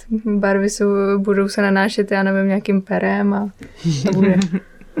lítat, barvy budou se nanášet, já nevím, nějakým perem a to bude.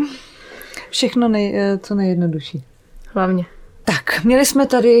 Všechno co nejjednodušší. Hlavně. Tak, měli jsme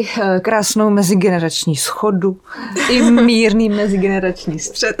tady krásnou mezigenerační schodu i mírný mezigenerační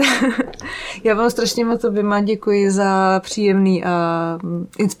střet. Já vám strašně moc oběma děkuji za příjemný a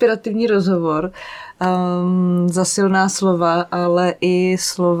inspirativní rozhovor, za silná slova, ale i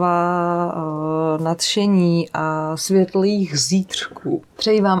slova nadšení a světlých zítřků.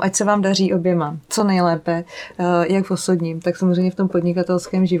 Přeji vám, ať se vám daří oběma co nejlépe, jak v osobním, tak samozřejmě v tom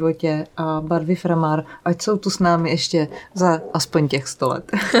podnikatelském životě a barvy Framar, ať jsou tu s námi ještě za aspoň těch 100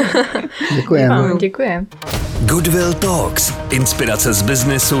 let. Děkujeme. Děkujem. Goodwill Talks. Inspirace z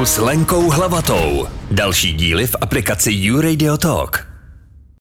biznesu s Lenkou Hlavatou. Další díly v aplikaci YouRadio Talk.